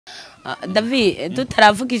David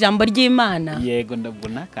tutaravuga ijambo ry'Imana yego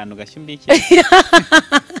ndabona kantu gashyumbike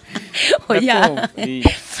oya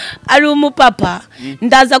ari umupapa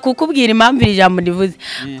ndaza kukubwira impamvu iri jambo rivuze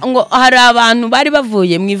ngo hari abantu bari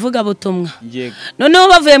bavuye mu ivuga butumwa noneho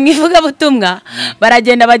bavuye mu ivuga butumwa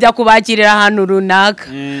baragenda bajya kubakirira ahantu runaka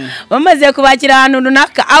bamaze kubakira ahantu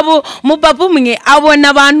runaka abo mupapa umwe abona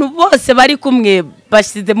abantu bose bari kumwe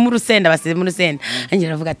basize mu rusenda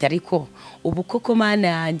angira avuga ati ariko ubu koko mana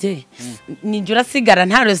yanjye ninjye urasigara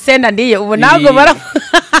nta rusenda ndiye ubu ntago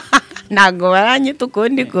baranyita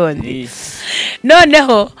ukundi kundi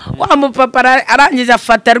noneho wa mupapa arangije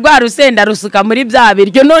afata rwa rusenda rusuka muri bya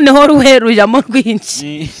biryo noneho ruherujamo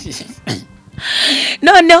rwinshi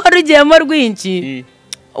noneho rugiyemo rwinshi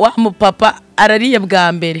wa mupapa arariye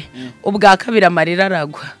bwa mbere ubwa kabiri amarira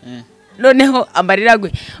aragwa noneho amarira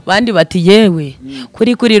agwe bandi bati yewe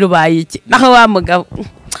kuri rubaye iki naho wa mugabo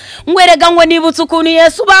ngwerega ngo nibutse ukuntu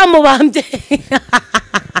Yesu bamubambye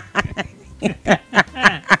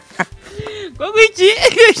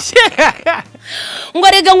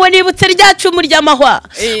ngwerega ngo nibutse rya cumu ry'amahwa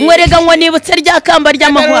ngwerega ngo nibutse rya kamba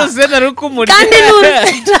ry'amahwa kandi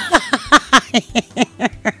n'urusenda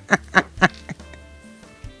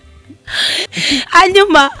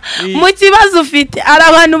hanyuma mu kibazo ufite ari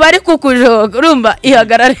abantu bari kukujoga urumva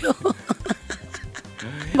ihagarareho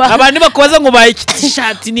abantu bakubaza ngo baye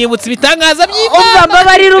ikishati nibutse ibitangaza by'Imana umva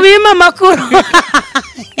bari rubima amakuru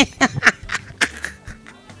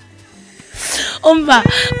umva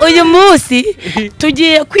uyu munsi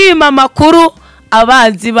tugiye kwima amakuru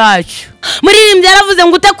abanzi bacu muririmbyi yaravuze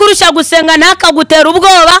ngo utakurusha gusenga ntakagutera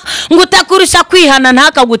ubwoba ngo utakurusha kwihana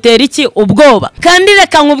ntakagutera iki ubwoba kandi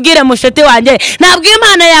reka nkubwire mushete wanjye ntabwo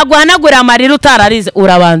Imana yaguhanagura amarira utararize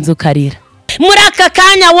urabanza ukarira muri aka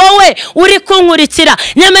kanya wowe uri kunkurikira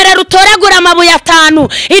nyemerera utoragura amabuye 5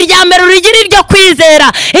 irya mbere urigira iryo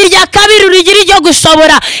kwizera irya kabiri urigira iryo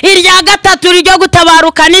gushobora irya gatatu urigira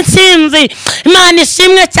gutabaruka n'insinzi Imana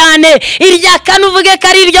ishimwe cyane irya kane uvuge ko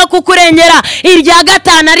ari iryo kukurengera irya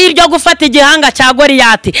gatanu ari iryo gufata igihanga cya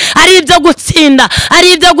Goliyati ari ibyo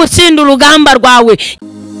gutsinda urugamba rwawe.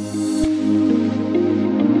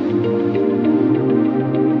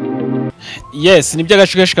 Yes, ni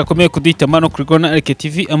by'agashika gakomeye kuduhitamo no kuri Reka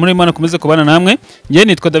TV amuri Imana komeze kubana namwe. Ngiye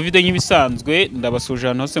nitwa David nk'ibisanzwe ndabasuje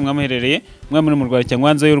ahantu hose mwamuherereye mwa muri mu Rwanda cyangwa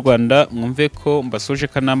hanze y'u Rwanda mwumve ko mbasuje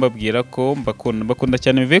kanambabwira ko mbakunda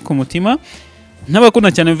cyane bive ku mutima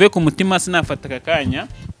ntabakunda cyane bive ku mutima sinafata akanya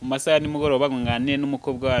mu masaha nimugoroba nganire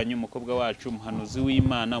n'umukobwa wanyu umukobwa wacu umuhanuzi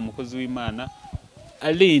w'Imana umukozi w'Imana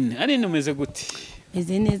ALINE umeze gute?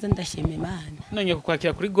 Meze neza ndashima Imana. Nongeye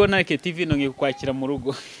kukwakira kuri Reka TV nongeye kukwakira mu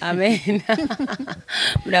rugo. Amen.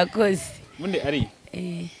 Murakoze. Munde ari?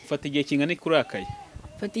 Fata igihe kingana kurakaye.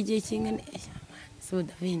 Fata igihe kingana so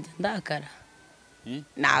David ndakara.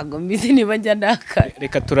 Nago mbizi niba njya ndakara.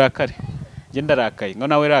 Reka turakare. Je ndarakaye ngo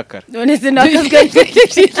nawe rakara. None se nakazwe.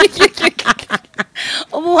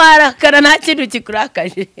 Ubu harakara nta kintu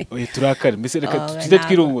kikurakaje. Oye turakare mbese reka tuze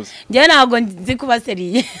twirunguza. Nje nago nzi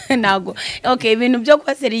kubaseriye nago. Okay ibintu byo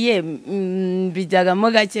kubaseriye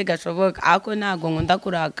bijyagamo gake gashoboka ako nago nkunda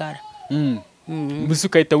kurakara. Mbese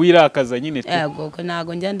ukahita wirakaza nyine tu. Yego ko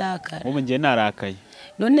nago njya ndakara. Ubu ngiye narakaye.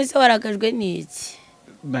 None se warakajwe n'iki?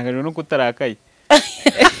 Nagajwe no kutarakaye.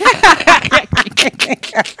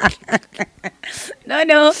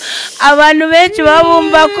 Noneho abantu benshi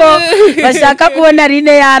babumva ko bashaka kubona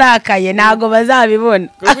ALINE yarakaye nago bazabibona.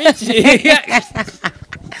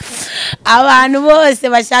 Abantu bose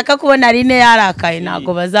bashaka kubona ALINE yarakaye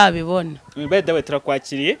nago bazabibona. Dawe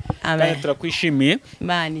turakwakiriye kandi turakwishimiye.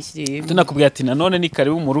 Imana ishimwe. Tunakubwira ati nanone ni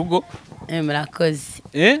karibu mu rugo. Murakoze.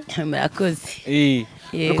 Murakoze.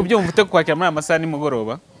 Nuko byumva ute kwakira muri amasaha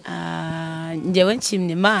nimugoroba? Ngewe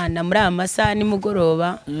nshimye Imana muri amasaha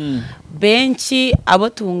nimugoroba benshi abo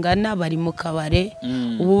tungana bari mu kabare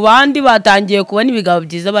ubu bandi batangiye kubona ibigabo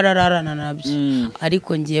byiza barararana nabyo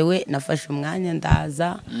ariko ngewe nafashe umwanya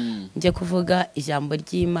ndaza nje kuvuga ijambo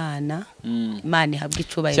ry'Imana Imana ihabwe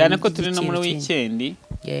icubahiro cyane ko turi no muri weekend.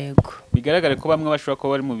 Yego bigaragara ko bamwe bashobora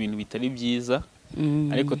kuba bari mu bintu bitari byiza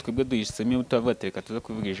ariko twebwe duhisemo tutavuga tereka tuza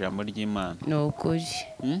kuvuga ijambo ry'Imana. No kuri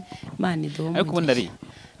Imana iduhe ariko ubundi ari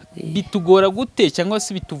bitugora gute cyangwa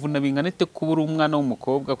se bituvuna binganete kubura umwana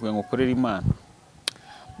w'umukobwa kugira ngo ukorere Imana?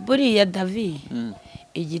 Buriya David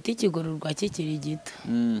igiti kigororwa kikiri gito.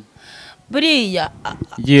 Buriya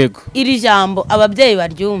yego iri jambo ababyeyi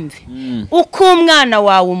baryumve uko umwana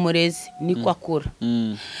wawe umureze niko akura.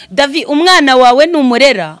 David umwana wawe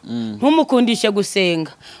numurera ntumukundishe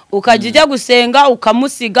gusenga ukajya gusenga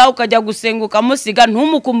ukamusiga ukajya gusenga ukamusiga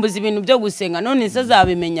ntumukumbuze ibintu byo gusenga none se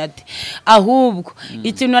azabimenya ati ahubwo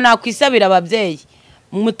ikintu nakwisabira ababyeyi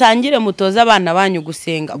mutangire mutoza abana banyu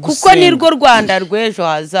gusenga kuko nirwo Rwanda rw'ejo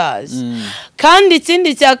hazaza. Kandi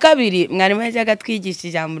ikindi cya kabiri mwarimu yajyaga twigisha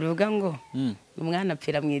ijambo rivuga ngo umwana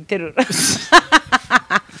apfira mu iterura.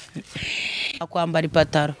 Kwambara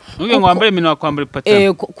ipataro. Nubwo wambaye imino wakwambara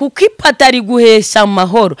ipataro. Kuko ipataro iguhesha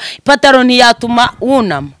amahoro. Ipataro ntiyatuma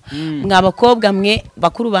wunama. Mwabakobwa mwe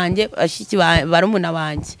bakuru banjye bashiki barumuna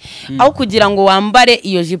banjye. Aho kugira ngo wambare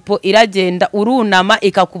iyo jipo iragenda urunama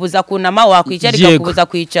ikakubuza kunama wakwicara ikakubuza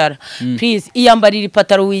kwicara. Please iyambarira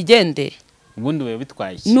ipataro wigendere. Ubundi we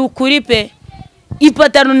bitwaye. Nukuri pe.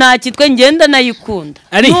 Ipataro ntakitwe ngenda nayikunda.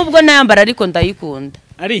 Nubwo nayambara ariko ndayikunda.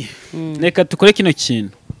 Ari reka tukore kino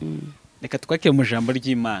kintu. Reka twakire mu jambo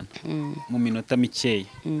ry'Imana mu minota mikeya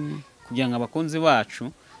kugira ngo abakunzi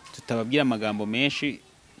bacu tutababwira amagambo menshi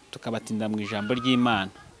tukabatinda mu ijambo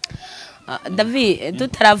ry'Imana. David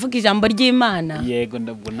tutaravuga ijambo ry'Imana. Yego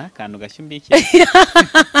ndabona kantu gashyumbike.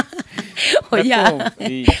 Oya.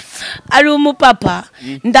 Ari umupapa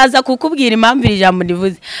ndaza kukubwira impamvu ijambo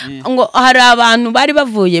rivuze ngo hari abantu bari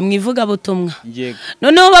bavuye mu ivuga butumwa.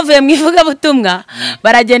 Noneho bavuye mu ivuga butumwa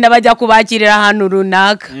baragenda bajya kubakirira ahantu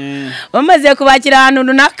runaka. Bamaze kubakira ahantu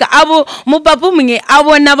runaka abo mupapa umwe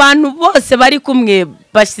abona abantu bose bari kumwe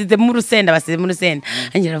basize mu rusenda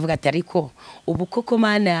angira avuga ati ariko ubu koko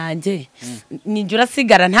Mana yanjye ninjye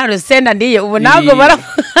urasigara nta rusenda ndiye ubu ntago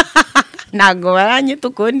baranyita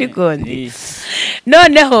ukundi kundi.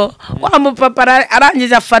 Noneho wa mupapa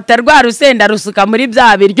arangije afata rwa rusenda rusuka muri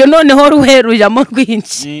bya biryo noneho ruherujamo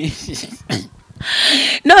rwinshi.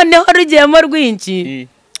 Noneho rugiyemo rwinshi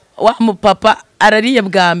wa mupapa arariye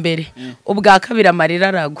bwa mbere ubwa kabiri amarira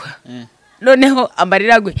aragwa. Noneho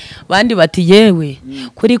amarira agwe bandi bati yewe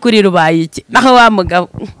kuri rubaye iki naho wa mugabo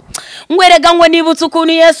ngwerega ngo nibutse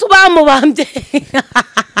ukuntu Yesu bamubambye.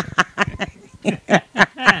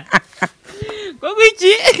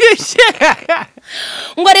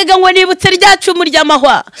 Ngwerega ngo nibutse rya cumu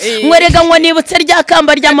ry'amahwa ngwerega ngo nibutse rya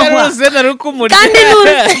kamba ry'amahwa kandi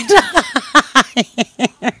n'urusenda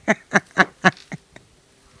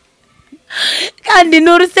kandi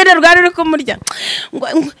n'urusenda rwari ruri kumurya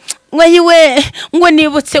ngo yiwe ngo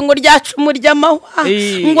nibutse ngo rya cumu ry'amahwa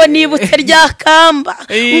ngo nibutse rya kamba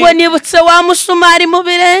ngo nibutse wa mushumari mu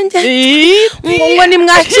birenge ngo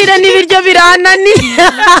nimwakire n'ibiryo birananiye.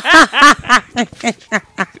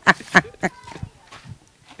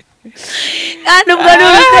 Kandi ubwo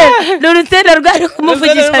n'urusenda rwari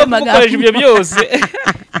kumuvugisha ayo magambo.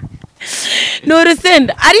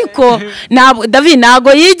 N'urusenda ariko David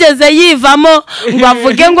ntago yigeze yivamo ngo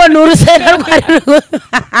avuge ngo n'urusenda rwari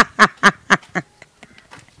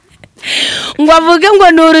ngo avuge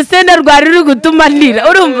ngo n'urusenda rwari ruri gutuma ndira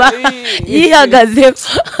urumva yihagazeho.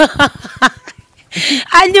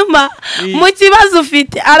 Hanyuma mu kibazo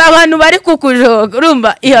ufite ari abantu bari kukujoga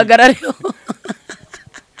urumva ihagarareho.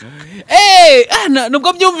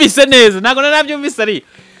 Nubwo byumvise neza ntago nabyumvise ari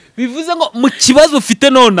bivuze ngo mu kibazo ufite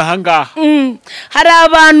none aha ngaha hari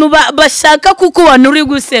abantu bashaka kukubona uri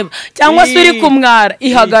guseba cyangwa se uri kumwara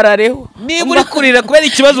ihagarareho. Niba uri kurira kubera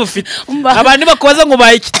ikibazo ufite abantu bakubaza ngo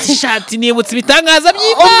baye ishati nibutse ibitangaza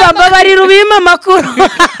by'Imana babarira ubima amakuru.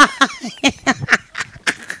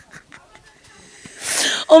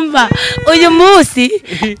 Uyu munsi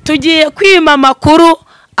tugiye kwima amakuru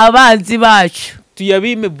abanzi bacu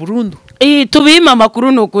tuyabime burundu. Tubime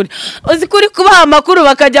amakuru nukuri uzi kuri kubaha amakuru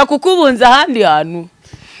bakajya kukubunza ahandi hantu.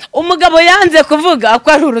 Umugabo yanze kuvuga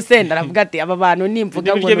ko ari urusenda aravuga ati aba bantu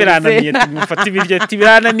nimvuga ngo birananiye tumufata ibiryo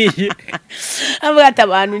tibirananiye. Avuga ati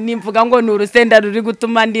abantu nimvuga ngo n'urusenda ruri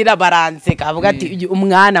gutuma ndira baranseka. Avuga ati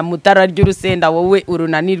umwana mutara ry'urusenda wowe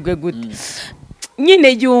urunanirwe gute.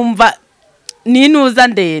 Nyine yumva ninuza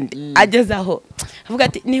ndende ageze aho avuga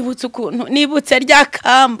ati nibutse ukuntu nibutse rya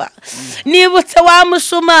kamba nibutse wa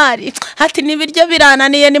mushumari ati nibiryo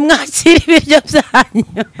birananiye nimwakira ibiryo byanyu.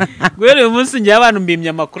 Gwere uyu munsi ngiye abantu mbimye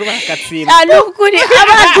amakuru bakatsira. Nukuri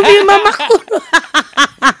abantu bima amakuru.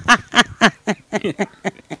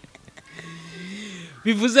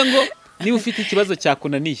 Bivuze ngo niba ufite ikibazo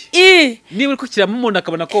cyakunaniye niba uri kukiramo umuntu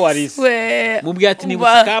akabona ko warise mubwiye ati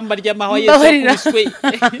nibutse kamba ry'amahwa Yesu kuswe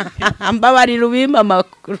mbabarira ubima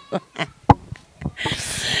amakuru.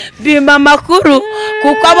 Bima amakuru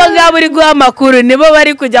kuko abo ngabo uri guha amakuru nibo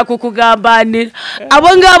bari kujya kukugambanira.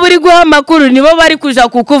 Abo ngabo uri guha amakuru nibo bari kuja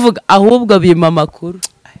kukuvuga ahubwo bima amakuru.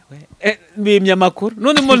 Bimye amakuru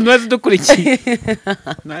none umuntu wese dukurikiye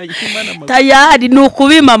tayari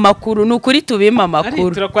nukubima amakuru nukuri tubima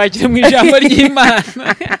amakuru. Turakwakira mu ijambo ry'Imana.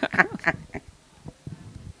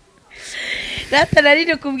 Rata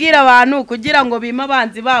nariri kubwira abantu kugira ngo bima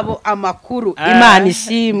abanzi babo amakuru. Imana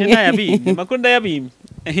ishimwe. Amakuru ndayabimye.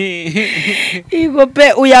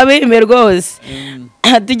 igope uyabime rwose.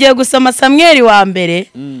 Tugiye gusoma Samweli wa mbere.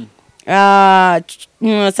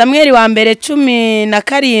 Samweli wa mbere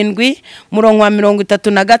 17 murongo wa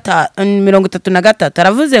 33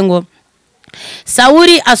 aravuze ngo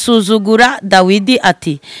Sawuli asuzugura Dawidi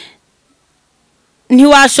ati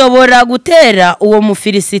ntiwashobora gutera uwo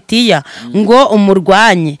mufilisitiya ngo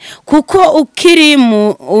umurwanye kuko ukiri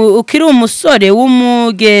umusore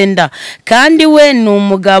w'umugenda kandi we ni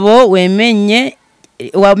umugabo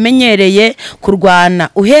wamenyereye kurwana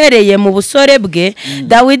uhereye mu busore bwe.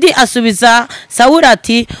 Dawidi asubiza Sawuli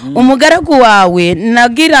ati umugaragu wawe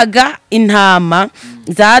nagiraga intama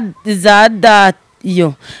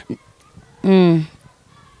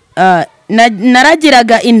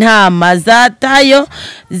naragiraga intama zatayo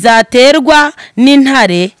zaterwa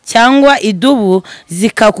n'intare cyangwa idubu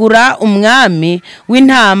zikakura umwami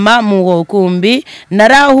w'intama mu kumbi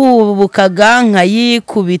narahubukaga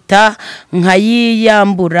nkayikubita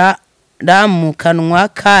nkayiyambura mu kanwa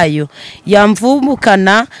kayo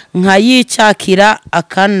yamvubukana nkayicakira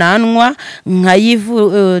akananwa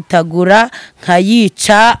nkayivutagura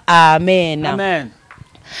nkayica. Amen. Amen.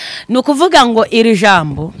 Nukuvuga ngo iri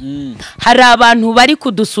jambo hari abantu bari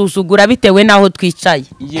kudusuzugura bitewe naho twicaye.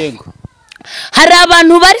 Yego. Hari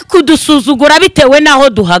abantu bari kudusuzugura bitewe naho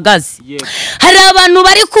duhagaze. Hari abantu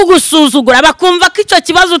bari kugusuzugura bakumva ko icyo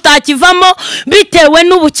kibazo utakivamo bitewe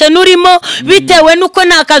n'ubukene urimo, bitewe nuko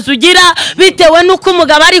nta kazi ugira, bitewe nuko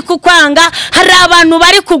umugabo ari kukwanga. Hari abantu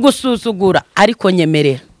bari kugusuzugura ariko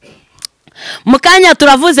nyemerera mukanya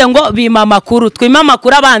turavuze ngo bima amakuru, twima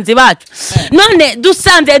amakuru abanzi bacu. None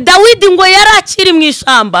dusanze Dawidi ngo yarakiri mu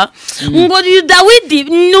ishamba, ngo Dawidi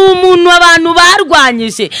ni umuntu abantu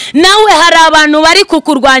barwanyije, nawe hari abantu bari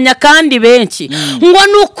kukurwanya kandi benshi. Ngo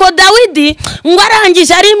nuko Dawidi ngo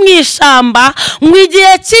arangije ari mu ishamba, ngo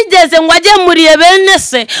igihe kigeze ngo ajye muriye bene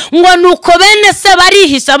se, ngo nuko bene se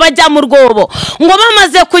barihisha bajya mu rwobo. Ngo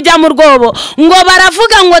bamaze kujya mu rwobo ngo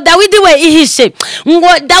baravuga ngo Dawidi we ihishe. Ngo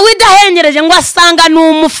Dawidi ahenyereje ngo asanga ni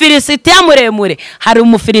umufilisitiya muremure. Hari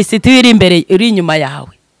umufilisitiya uri imbere uri inyuma yawe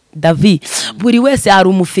David, buri wese hari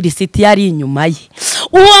umufilisitiya ari inyuma ye.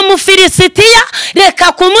 Uwo mufilisitiya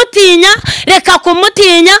reka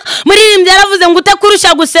kumutinya. Muririmbyi yaravuze ngo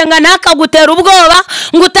utakurusha gusenga ntakagutera ubwoba,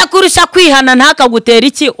 ngo utakurusha kwihana ntakagutera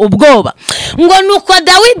iki ubwoba. Ngo nuko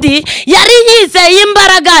Dawidi yari yizeye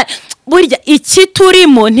imbaraga. Burya iki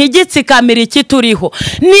turimo ntigitsikamire iki turiho.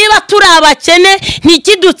 Niba turi abakene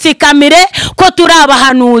ntikidutsikamire ko turi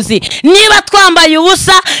abahanuzi. Niba twambaye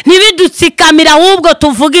ubusa ntibidutsikamire ahubwo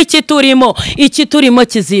tuvuga iki turimo. Iki turimo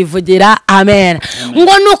kizivugira. Amen.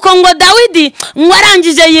 Ngo nuko ngo Dawidi ngo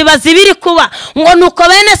arangije yibaza ibiri kuba. Ngo nuko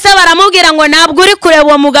bene se baramubwira ngo ntabwo uri kureba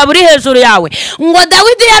uwo mugabo uri hejuru yawe. Ngo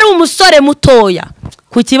Dawidi yari umusore mutoya.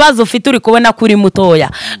 Ku kibazo ufite uri kubona kuri mutoya,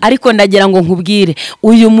 ariko ndagira ngo nkubwire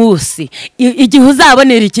uyu munsi igihe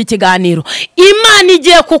uzabonera iki kiganiro, Imana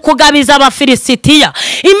igiye kukugabiza abafilisitiya.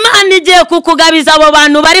 Imana igiye kukugabiza abo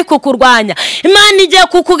bantu bari kukurwanya. Imana igiye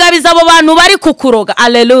kukugabiza abo bantu bari kukuroga.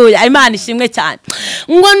 Haleluya, Imana ishimwe cyane.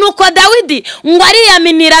 Ngo nuko Dawidi ngo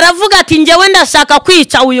ariyaminira aravuga ati ngewe ndashaka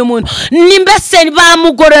kwica uyu muntu. Ni mbese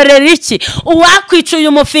bamugororera iki? Uwakwica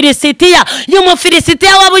uyu mufilisitiya, uyu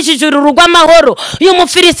mufilisitiya wabujije urugo amahoro, uyu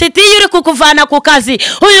mufilisitiya uri kukuvana ku kazi,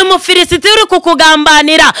 uyu mufilisitiya uri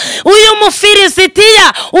kukugambanira, uyu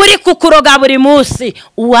mufilisitiya uri kukuroga buri munsi,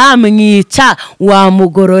 wamwica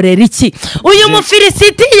wamugororera iki? Uyu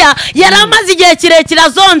mufilisitiya yaramaze igihe kirekire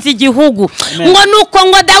azonze igihugu. Ngo nuko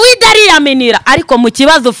ngo Dawidi ariyaminira, ariko mu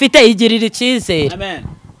kibazo ufite igirira icyizere. Amen.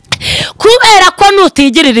 Kubera ko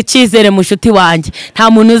nutigirira icyizere mushuti wanjye nta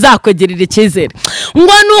muntu uzakugirira icyizere.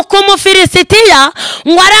 Ngo nuko umufilisitiya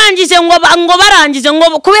ngo arangije ngo barangije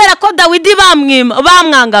ngo kubera ko Dawidi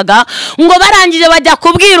bamwangaga, ngo barangije bajya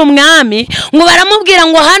kubwira umwami, ngo baramubwira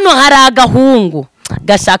ngo hano hari agahungu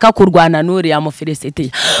gashaka kurwana n'uriya mufilisitiya.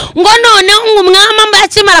 Ngo none umwami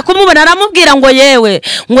akimara kumubona aramubwira ngo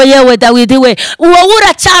yewe Dawidi we, uwo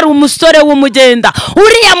uracyari umusore w'umugenda,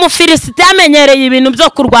 uriya mufilisitiya amenyereye ibintu byo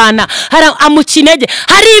kurwana, amukinege.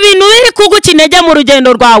 Hari ibintu biri kugukinege mu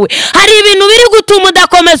rugendo rwawe, hari ibintu biri gutuma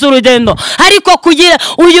udakomeza urugendo, ariko kugira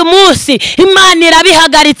uyu munsi Imana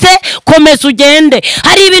irabihagaritse, komeza ugende.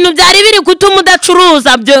 Hari ibintu byari biri gutuma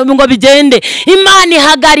udacuruza ngo bigende, Imana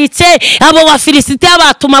ihagaritse abo bafilisitiya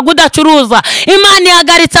batuma gudacuruza. Imana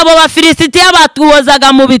ihagaritse abo bafilisitiya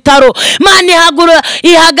batuwozaga mu bitaro. Imana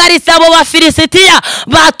ihagaritse abo bafilisitiya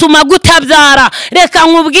batuma gutabyara. Reka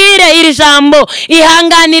nkubwire iri jambo,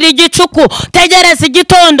 ihanganira igicuku, tegereza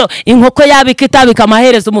igitondo, inkoko yabika itabika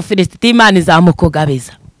amaherezo umufilisitiya Imana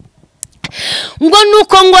izamukugabiza. ngo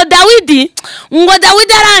nuko ngo Dawidi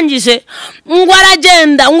arangije ngo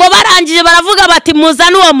aragenda ngo barangije baravuga bati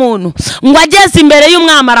muzane uwo muntu ngo ageze imbere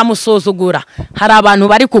y'umwami aramusuzugura. Hari abantu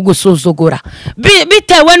bari kugusuzugura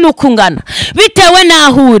bitewe n'uko ungana, bitewe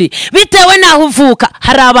n'aho uri, bitewe n'aho uvuka.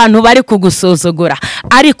 Hari abantu bari kugusuzugura,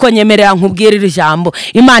 ariko nyemerera nkubwire iri jambo,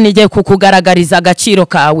 Imana igiye kukugaragariza agaciro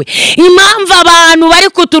kawe. Impamvu abantu bari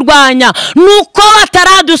kuturwanya nuko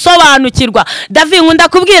bataradusobanukirwa. David nkunda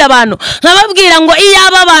kubwira abantu nkababwira ngo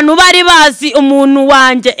iyaba abantu bari bazi umuntu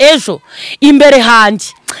wanje ejo imbere hanjye,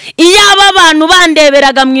 iyaba abantu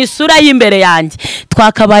bandeberaga mu isura y'imbere yanjye,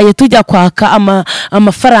 twakabaye tujya kwaka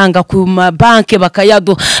amafaranga ku mabanki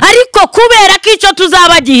bakayaduha. Ariko kubera ko icyo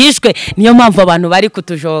tuzaba gihishwe, niyo mpamvu abantu bari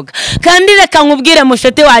kutujoga. Kandi reka nkubwire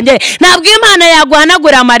mushete wanjye, ntabwo Imana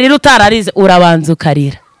yaguhanagura amarira utararize. Urabanza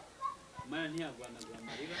ukarira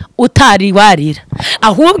utari warira,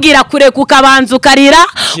 ahubwira kure kukabanza ukarira,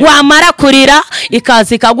 wamara kurira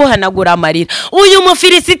ikaza ikaguhanagura amarira. Uyu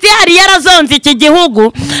mufilisiti yari yarazonze iki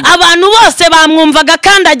gihugu, abantu bose bamwumvaga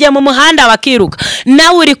kandi agiye mu muhanda bakiruka.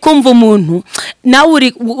 Nawe uri kumva umuntu, nawe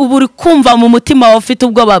uri kumva mu mutima wawe ufite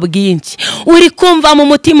ubwoba bwinshi, uri kumva mu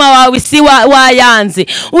mutima wawe isi wayanze,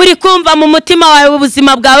 uri kumva mu mutima wawe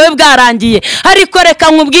ubuzima bwawe bwarangiye. Ariko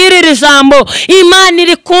reka nkubwire iri jambo, Imana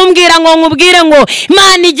iri kumbwira ngo nkubwire ngo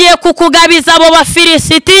Imana igiye kukugabiza abo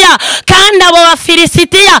bafilisitiya, kandi abo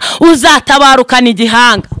bafilisitiya uzatabarukana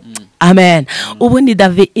igihanga. Amen. Ubundi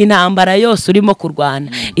David, intambara yose urimo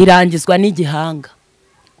kurwana irangizwa n'igihanga.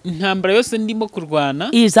 Intambara yose ndimo kurwana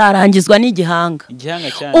izarangizwa n'igihanga.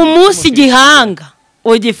 Cyane umunsi igihanga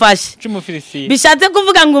ugifashe, bishatse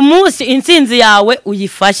kuvuga ngo umunsi intsinzi yawe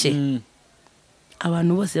uyifashe,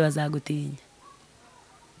 abantu bose bazagutinya.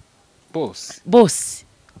 Bose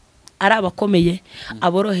ari abakomeye,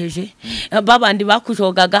 aboroheje, babandi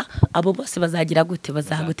bakujogaga, abo bose bazagira gute?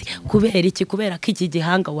 Bazaguti. Kubera iki? Kubera ko iki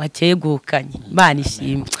gihanga wacyegukanye. Imana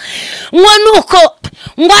ishimwe. Ngo nuko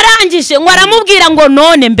ngo arangije ngo aramubwira ngo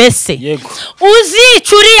none mbese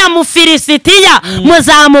uzica uriya mufilisitiya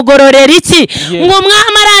muzamugororera iki? Ngo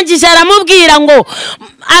umwami arangije aramubwira ngo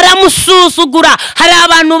aramusuzugura. Hari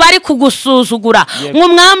abantu bari kugusuzugura. Ngo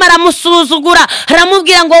umwami aramusuzugura,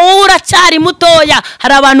 aramubwira ngo wowe uracyari mutoya.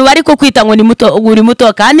 Hari abantu bari kukwita ngo ni muto, uri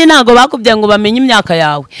muto, kandi ntago bakubye ngo bamenye imyaka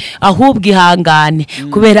yawe. Ahubwo ihangane,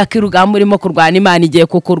 kubera ko urugamba urimo kurwana Imana igiye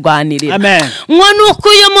kukurwanirira. Ngo nuko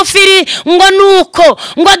uyu mufiri ngo nuko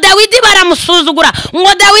ngo Dawidi baramusuzugura.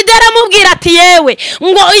 Ngo Dawidi aramubwira ati yewe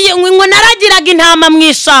ngo naragiraga intama mu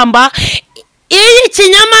ishamba, iyi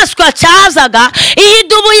kinyamaswa cyazaga, iyi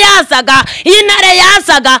dubu yazaga, iyi ntare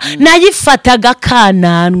yazaga, nayifataga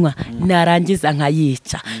kananwa, narangiza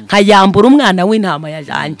nkayica, nkayambura umwana w'intama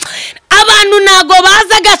yajanye. Abantu nago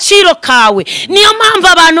baza agaciro kawe, niyo mpamvu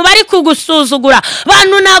abantu bari kugusuzugura.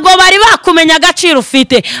 Abantu nago bari bakumenya agaciro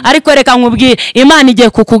ufite. Ariko reka nkubwire, Imana igiye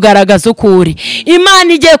kukugaragaza ukuri.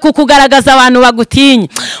 Imana igiye kukugaragaza abantu bagutinya.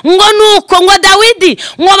 Ngo nuko ngo Dawidi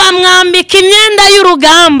ngo bamwambika imyenda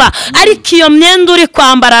y'urugamba, ariko iyo myenda uri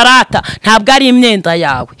kwambara rata ntabwo ari imyenda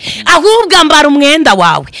yawe, ahubwo ambara umwenda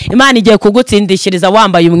wawe. Imana igiye kugutsindishiriza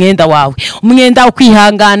wambaye umwenda wawe, umwenda wo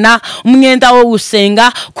kwihangana, umwenda wo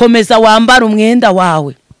gusenga. Komeza wambara umwenda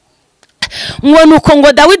wawe. Ngo nuko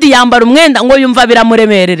ngo Dawidi yambara umwenda, ngo yumva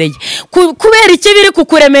biramuremerereye. Kubera iki biri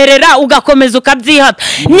kukuremerera ugakomeza ukabyihata?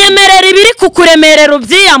 Nyemerera ibiri kukuremerera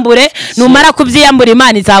ubyiyambure, numara kubyiyambura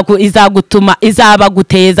Imana izagutuma,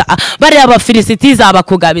 izabaguteza bari abafilisiti,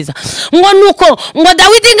 izabakugabiza. Ngo nuko ngo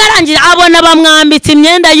Dawidi ngarangira abona bamwambitse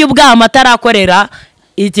imyenda y'ubwama atarakorera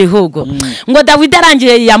igihugu. Ngo Dawidi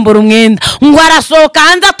arangiye yambura umwenda, ngo arasohoka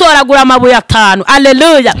hanze atoragura amabuye 5.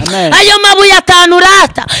 Haleluya. Ayo mabuye 5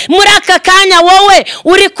 rata, muri aka kanya wowe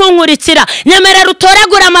uri kunkurikira, nyemerera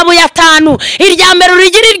utoragura amabuye 5. Irya mbere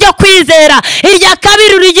urigira iryo kwizera, irya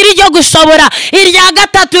kabiri urigira iryo gushobora, irya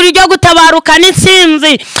gatatu urigira gutabaruka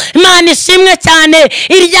n'intsinzi. Imana ishimwe cyane.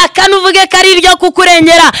 Irya kane uvuge ko ari iryo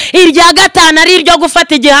kukurengera, irya gatanu ari iryo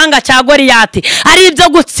gufata igihanga cya Goliyati, ari ibyo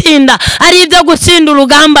gutsinda, ari ibyo gutsinda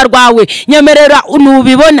urugamba rwawe. Nyemerera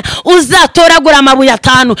nubibona uzatoragura amabuye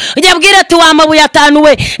 5. Ujyabwira ati wa mabuye 5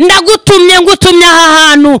 we, ndagutumye ngutumye aha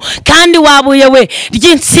hantu, kandi wabuye we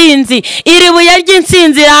ry'intsinzi, iri buye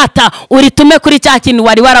ry'intsinzi rata uritume kuri cya kintu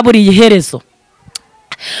wari waraburiye iherezo.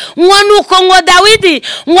 Ngo nuko ngo Dawidi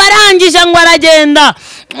ngo arangije ngo aragenda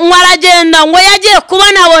ngo yagiye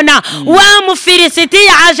kubonabona wa mufilisiti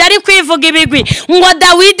yaje ari kwivuga ibigwi. Ngo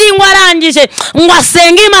Dawidi ngo arangije ngo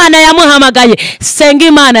asenga Imana yamuhamagaye. Senga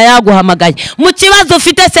Imana yaguhamagaye mu kibazo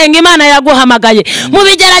ufite, senga Imana yaguhamagaye mu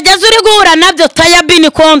bigerageza uri guhura nabyo, tayabini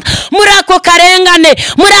konta muri ako karengane,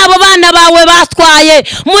 muri abo bana bawe batwaye,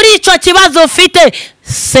 muri ico kibazo ufite,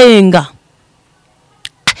 senga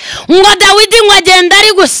ngo Dawidi ngo agenda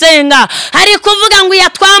ari gusenga ari kuvuga ngo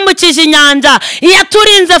yatwambukije inyanja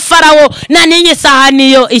yaturinze Farawo na n'iyi saha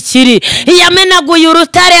niyo ikiri yamenaguye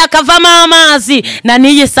urutare akavamo amazi na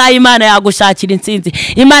n'iyi saha Imana yagushakira intsinzi.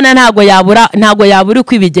 Imana ntago yabura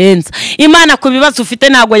uko ibigenza. Imana ku bibazo ufite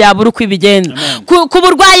ntago yabura uko ibigenza. Ku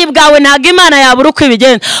burwayi bwawe ntago Imana yabura uko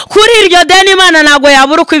ibigenza. Kuri iryo deni Imana ntago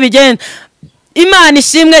yabura uko ibigenza. Imana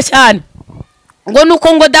ishimwe cyane. Ngo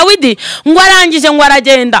nuko ngo Dawidi ngo arangije ngo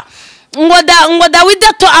aragenda ngo Dawidi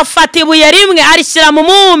afata ibuye rimwe arishyira mu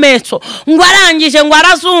muhumetso ngo arangije ngo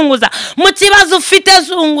arazunguza. Mu kibazo ufite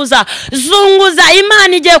zunguza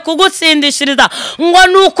Imana igiye kugutsindishiriza. Ngo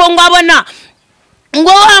nuko ngo abona ngo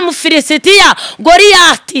wa Mufilisitiya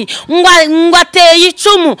Goliyati ngo ateye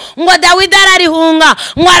icumu ngo Dawidi ararihunga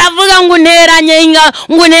ngo aravuga ngo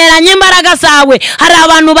unteranye imbaraga zawe. Hari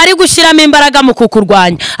abantu bari gushiramo imbaraga mu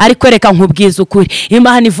kukurwanya, ariko reka nkubwiza ukuri,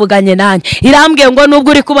 Imana ivuganye nanjye irambwiye ngo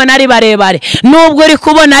nubwo uri kubona ari barebare, nubwo uri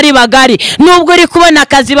kubona ari bagari, nubwo uri kubona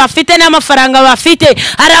akazi bafite n'amafaranga bafite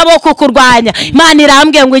ari abo kukurwanya, Imana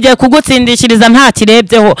irambwiye ngo igiye kugutsindishiriza nta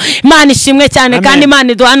kirebyeho. Imana ishimwe cyane. Amen. Kandi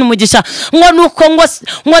Imana iduhana umugisha. Ngo nuko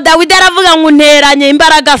ngo Dawidi aravuga ngo unteranye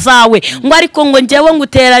imbaraga zawe ngo ariko ngo njyewe ngo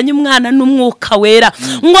uteranye umwana n'umwuka wera.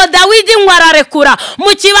 Ngo Dawidi ngo ararekura. Mu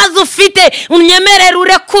kibazo ufite unyemerere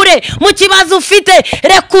urekure, mu kibazo ufite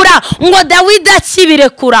rekura. Ngo Dawidi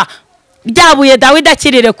akibirekura, ryabuye Dawidi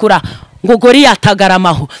akirirekura ngo Goliyati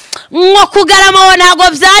agaramaho. Ngo kugaramaho ntago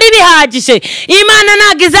byari bihagije. Imana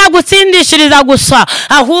ntago izagutsindishiriza gusa,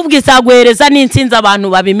 ahubwo izaguhereza n'intsinzi abantu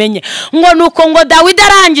babimenye. Ngo nuko ngo Dawidi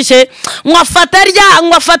arangije ngo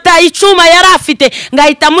afata icuma yari afite ngo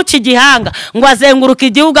ahita amuca igihanga ngo azenguruka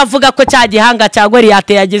igihugu avuga ko cya gihanga cya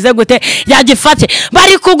Goliyati yagize gute yagifate.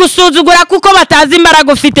 Bari kugusuzugura kuko batazi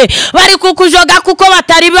imbaraga ufite, bari kukujoga kuko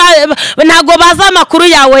ntago baza amakuru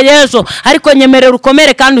yawe y'ejo, ariko nyemerera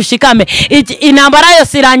ukomere kandi ushikame. Intambara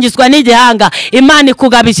yose irangizwa n'igihanga. Imana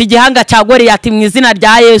ikugabisha igihanga cya Goliyati mu izina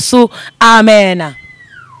rya Yesu. Amen.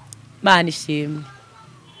 Imana ishimwe.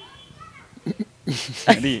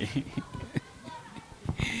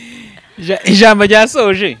 Ijambo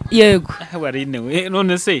ryasoje. Yego. Warinewe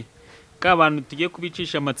none se ka bantu tugiye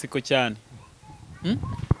kubicisha amatsiko cyane.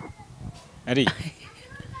 Ari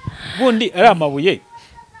bundi ari amabuye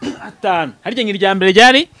atanu. Harya ngirya mbere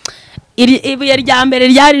ryari ibuye rya mbere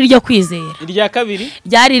ryari iryo kwizera, irya kabiri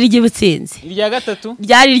ryari iry'ubutsinzi, irya gatatu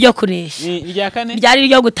ryari iryo kunesha, irya kane ryari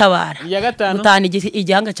iryo gutabara, irya gatanu gutana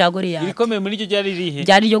igihanga cya Goliyati. Irikomeye muri iryo ryari rihe?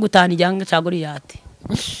 Ryari iryo gutana igihanga cya Goliyati.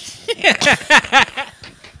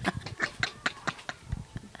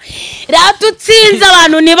 Ratutsinze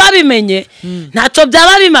abantu ntibabimenye ntacyo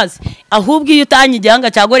byaba bimaze, ahubwo iyo utanye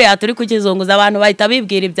igihanga cya Goliyati uri kukizunguza abantu bahita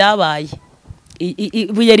bibwira ibyabaye.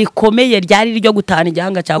 Ibuye rikomeye ryari ryo gutana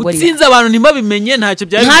igihanga cya Goliyati. Utsinze abantu ntibabimenye ntacyo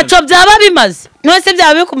byaba bimaze. Nose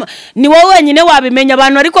byaba ni wowe wenyine wabimenya,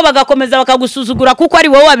 abantu ariko bagakomeza bakagusuzugura kuko ari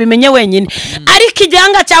wowe wabimenye wenyine. Ariko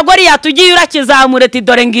igihanga cya Goliyati ugiye urakizamura ati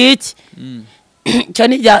dore ngiki.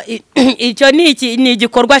 Icyo ni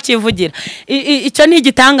igikorwa kivugira, icyo ni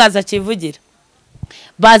igitangaza kivugira.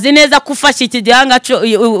 Bazi neza ko ufashe iki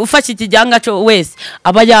gihanga cyo wese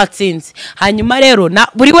aba yatsinze. Hanyuma rero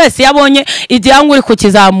buri wese yabonye igihanga uri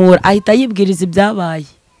kukizamura ahita yibwiriza ibyabaye.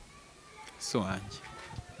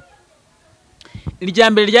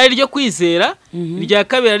 Irya mbere ryari ryo kwizera, irya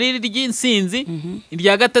kabiri ari iry'insinzi,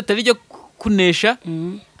 irya gatatu ari ryo kunesha.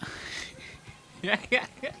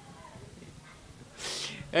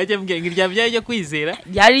 Irya byari ryo kwizera,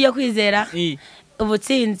 ryari ryo kwizera,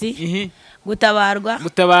 ubutsinzi,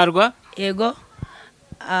 gutabarwa, yego,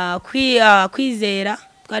 kwizera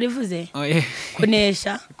twarivuze,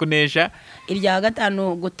 kunesha, irya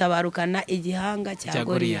gatanu gutabarukana igihanga cya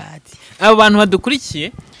Goliyati. Abo bantu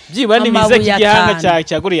badukurikiye byiba nimize igihanga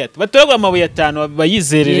cya Goliyati batorwa amabuye atanu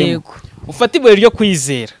bayizereremo. Ufata ibuye ryo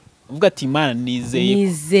kwizera uvuga ati Imana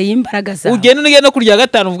nizeye imbaraga zawe. Ugenda no kurya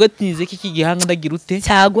gatanu uvuga ati nizeye iki gihanga ndagira ute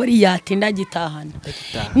cya Goliyati ndagitahana.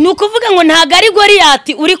 Nukuvuga ngo ntago ari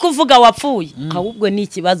Goliyati uri kuvuga wapfuye, ahubwo ni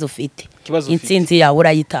ikibazo ufite. Intsinzi yawe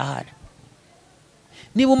urayitahana.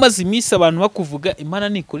 Niba umaze iminsi abantu bakuvuga Imana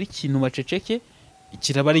nikora ikintu baceceke,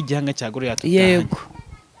 ikiraba ari igihanga cya Goliyati. Yego.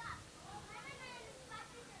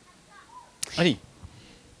 Ari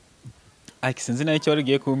sinzi nayo icyo wari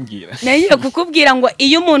ugiye kumbwira. Nagiye kukubwira ngo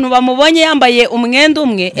iyo umuntu bamubonye yambaye umwenda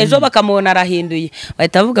umwe ejo bakamubona arahinduye,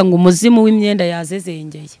 bahita bavuga ngo umuzimu w'imyenda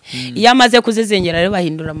yazezengeye. Iyo amaze kuzezengera rero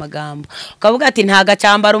bahindura amagambo, ukavuga ati ntaga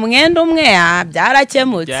cyambara umwenda umwe,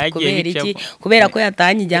 byarakemutse. Kubera iki? Kubera ko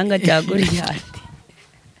yatanye igihanga cya Goliyati.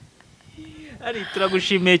 ari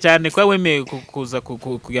turagushimiye cyane kwa wemeye kuza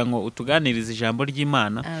kugira ngo utuganirize ijambo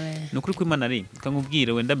ry'Imana. Ni ukuri ko Imana ari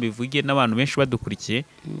nkubwire wenda mbivuge n'abantu benshi badukurikiye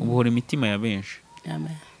ubuhora imitima ya benshi.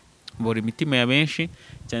 Amen. Ubuhora imitima ya benshi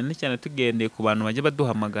cyane cyane tugendeye ku bantu bajya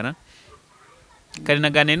baduhamagara. Kari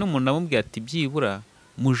naganiriye n'umuntu namubwiye ati byibura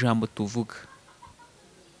mu jambo tuvuga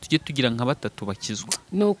tujye tugira nka batatu bakizwa.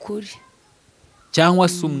 Ni ukuri. Cyangwa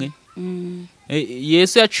se umwe.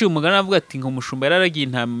 Yesu yaciye umugani avuga ati ngo umushumba yararagiye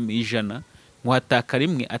intama 100 ngo hataka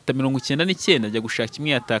rimwe ata 99 ajya gushaka imwe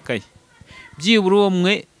yatakaye. Byibura uwo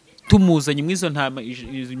mwe tumuzanye mwizo ntama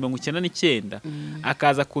 99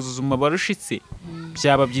 akaza kuzuza umubare ushitse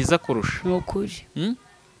byaba byiza kurusha. Ni ukuri.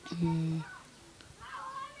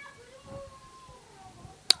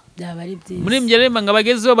 Byaba ari byiza. Muri mbyerema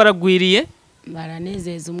ngabagezeho baragwiriye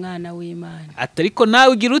baranezeza umwana w'Imana. Atariko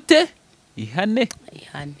nawe ugira ute ihane.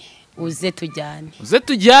 Uze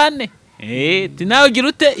tujyane. Nawe ugira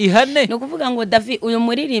ute ihane. No kuvuga ngo David uyu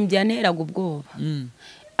muririmbyi yaneraga ubwoba.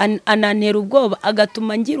 Anantera ubwoba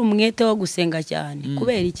agatuma ngira umwete wo gusenga cyane.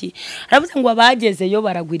 Kubera iki? Aravuze ngo abagezeyo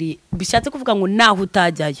baragwiriye. Bishatse kuvuga ngo naho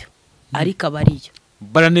utajyayo ariko abariyo.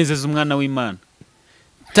 Baranezeza umwana w'Imana.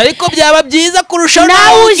 Tariko byaba byiza kurusha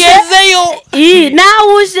nawe ugezeyo.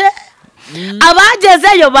 Nawe uje.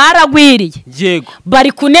 Abagezeyo baragwiriye. Yego.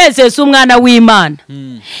 Bari kunezeza umwana w'Imana.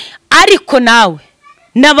 Ariko nawe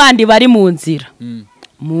n'abandi bari mu nzira.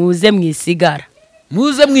 Muze mwisigara.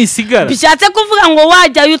 Bishatse kuvuga ngo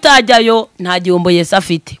wajyayo utajyayo nta gihombo Yesu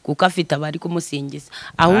afite kuko afite abari kumusingiza.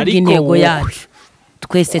 Ahubwo intego yacu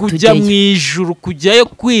twese kujya mu ijuru kujyayo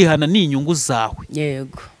kwihana ni inyungu zawe.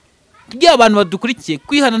 Yego. Tugiye abantu badukurikiye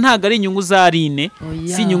kwihana ntago ari inyungu za ALINE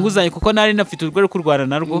si inyungu zawe kuko nari nafite urwo kurwana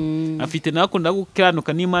narwo afite nakunda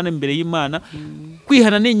gukiranuka n'Imana imbere y'Imana.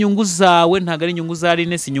 Kwihana ni inyungu zawe ntago ari inyungu za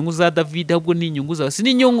ALINE si inyungu za David ahubwo ni inyungu zawe si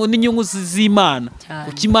n'inyungu z'Imana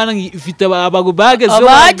kuko Imana ifite abagezeyo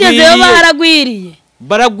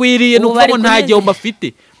baragwiriye nuko ngo nta gihombo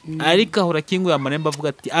afite. Ariko ahora kinguye amarembo avuga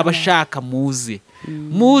ati abashaka muze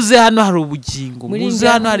hano hari ubugingo muze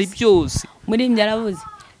hano hari byose. Muri mbya aravuze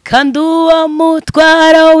kandi uwo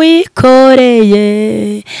mutwaro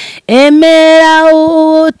wikoreye emera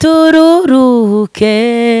utururuke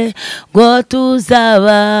ngo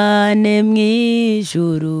tuzabane mu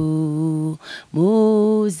ijuru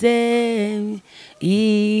muze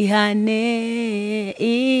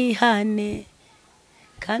ihane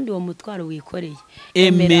kandi uwo mutwaro wikoreye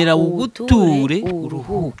emera uguture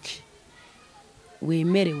uruhuke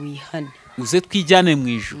wemere wihane uze twijyane mu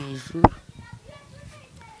ijuru.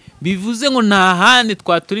 Bivuze ngo nta handi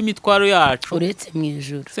twatura imitwaro yacu uretse mu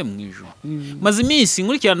ijuru. Maze iminsi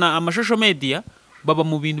nkurikirana amashusho media baba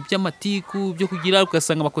mu bintu by'amatiku byo kugira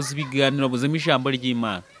ugasanga bakoze ibiganiro buzemo ijambo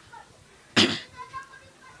ry'Imana.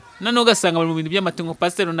 Nano ugasanga mu bintu by'amatiku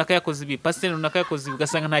pastor runaka yakoze ibi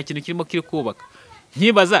ugasanga nta kintu kirimo kiri kubaka.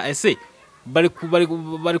 Nkibaza ese bari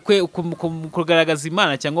kugaragaza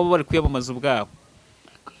Imana cyangwa bari kwiyamamaza ubwabo.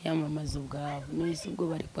 Kwiyamamaza ubwabo n'isi ubwo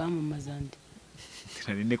bari kwamamaza ndi.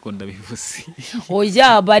 Narinde ko ndabivuze.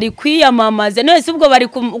 Oya bari kwiyamamaza none ubwo bari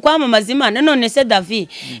kwamamaza Imana. None se David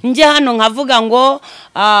nje hano nkavuga ngo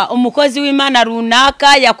umukozi w'Imana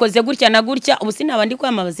runaka yakoze gutya na gutya ubu sinaba ndi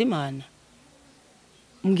kwamamaza Imana.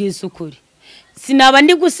 Mbwise ukuri sinaba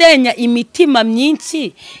ndi gusenya imitima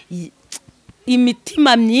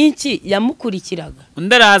myinshi yamukurikiraga.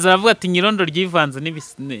 Ndaraza aravuga ati nyirondo ryivanze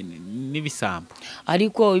n'ibisambo.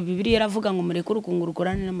 Ariko Bibiliya iravuga ngo mureke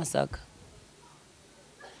urukungurukorane n'amasaka.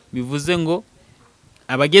 Bivuze ngo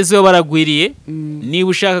abagezeho baragwiriye. Niba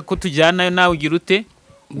ushaka ko tujyanayo nawe ugira ute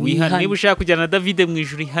wihane. Niba ushaka kujyana na David mu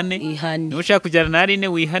ijuru ihane. Niba ushaka kujyana na ALINE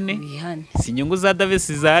wihane. Si inyungu za David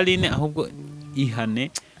si za ALINE ahubwo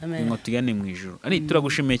ihane ngo tujyane mu ijuru.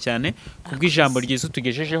 Turagushimiye cyane kubw'ijambo ryiza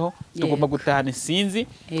tugejejeho. Tugomba gutahana isinzi.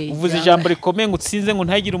 Uvuze ijambo rikomeye ngo utsinze ngo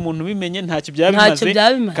ntagire umuntu ubimenye ntacyo byabimaze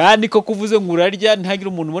kandi ko kuvuze ngo urarya ntagire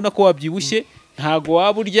umuntu ubona ko wabyibushye ntago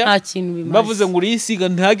waburya. Bavuze ngo urisiga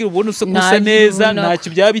ntagire ubona usa neza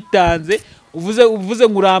ntacyo byabitanze. Uvuze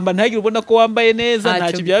ngo uramba ntagire ubona ko wambaye neza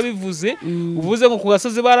ntacyo byabivuze. Uvuze ngo ku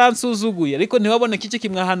gasozi baransuzuguye ariko ntibabone kicyo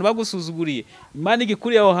kimwe ahantu bagusuzuguriye. Imana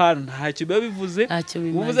igikuriye aho hantu ntacyo bibabivuze.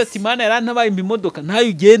 Uvuze ati Imana yarantabaye imodoka ntayo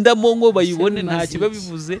ugendamo ngo bayibone ntacyo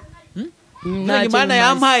bibabivuze. Imana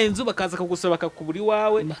yampaye inzu bakaza kugusaba bakakubura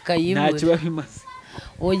iwawe ntacyo babimaze.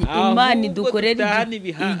 Imana idukorera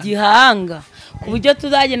igihanga ku buryo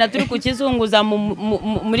tuzagenda turi kukizunguza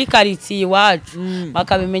muri karitsiye iwacu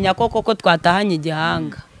bakabimenya koko twatahanye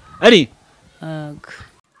igihanga.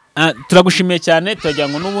 Turagushimiye cyane turagira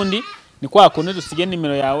ngo n'ubundi ni kwa kundi dusige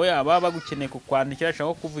nimero yawe aba bagukeneye kukwandikira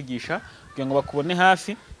cyangwa kuvugisha kugira ngo bakubone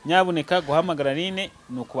hafi. Nyabuneka guhamagara ALINE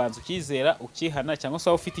ni ukubanza ukizera ukihana, cyangwa se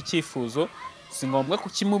ufite icyifuzo si ngombwa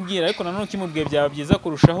kukimubwira, ariko nanone ukimubwiye byaba byiza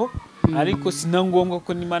kurushaho, ariko sina ngombwa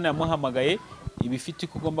ko n'Imana yamuhamagaye ibifite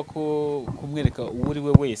ko ugomba kumwereka uwo uri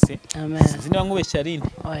we wese. Sinzi niba nkubeshya ALINE.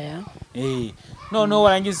 Oya. Noneho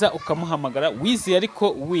warangiza ukamuhamagara wizeye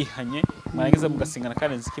ariko wihanye, warangiza mugasengana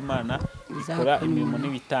kandi nzi ko Imana ikora imirimo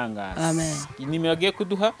n'ibitangaza. Nimero agiye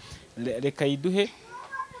kuduha reka yiduhe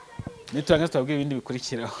niturangiza tubabwire ibindi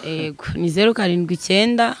bikurikiraho. Yego, ni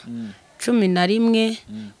 079 11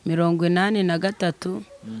 83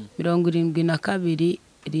 72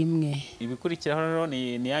 1. Ibikurikiraho rero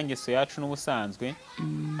ni yangeso yacu n'ubusanzwe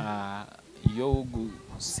yo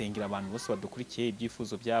gusengera abantu bose badukurikiye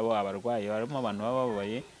ibyifuzo byabo, abarwayi, barimo abantu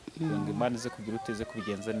bababaye, kugira ngo Imana ize kugira uteze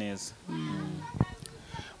kubigenza neza.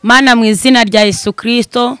 Mana, mu izina rya Yesu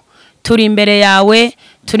Kristo turi imbere yawe,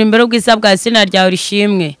 turi imbere ubwiza bwa izina ryawe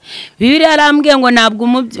rishimwe. Bibiliya yarambwiye ngo ntabwo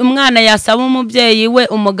umwana yasaba umubyeyi we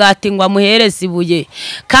umugati ngo amuhereze ibuye,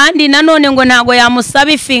 kandi nanone ngo ntabwo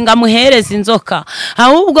yamusaba ifi ngo amuhereze inzoka,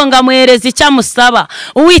 ahubwo ngo amuhereze icyo amusaba.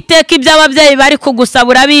 Uwiteka ibyo ababyeyi bari kugusaba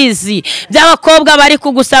urabizi, by'abakobwa bari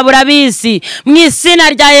kugusaba urabizi. Mu izina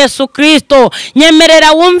rya Yesu Kristo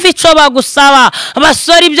nyemerera wumve icyo bagusaba.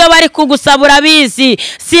 Abasore ibyo bari kugusaba urabizi,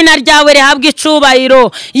 izina ryawe rihabwa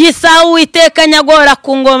icubahiro. Yisaha Uwiteka nyagora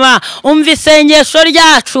ku ngoma, umva isengesho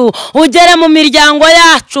ryacu, ugere mu miryango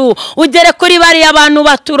yacu, ugere kuri bari abantu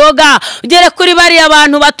baturoga, ugere kuri bari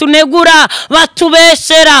abantu batunegura,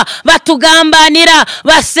 batubeshera, batugambanira,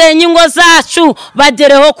 basenya ingo zacu,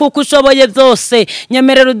 bagereho kuko ushoboye byose.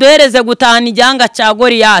 Nyemerera uduhereze gutahana igihanga cya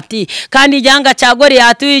Goliyati, kandi igihanga cya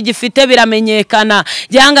Goliyati uyigifite biramenyekana.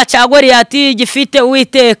 Igihanga cya Goliyati uyigifite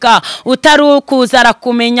Uwiteka utari ukuza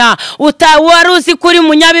arakumenya, wari uzi kuri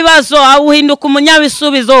munyabibazo uhinduka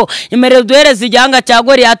umunyabisubizo. Nyemerera uduhereze igihanga cya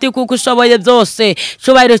Goliyati kuko ushoboye byose.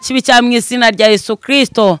 Cyubahiro kibi cya mu izina rya Yesu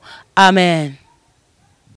Kristo, amen.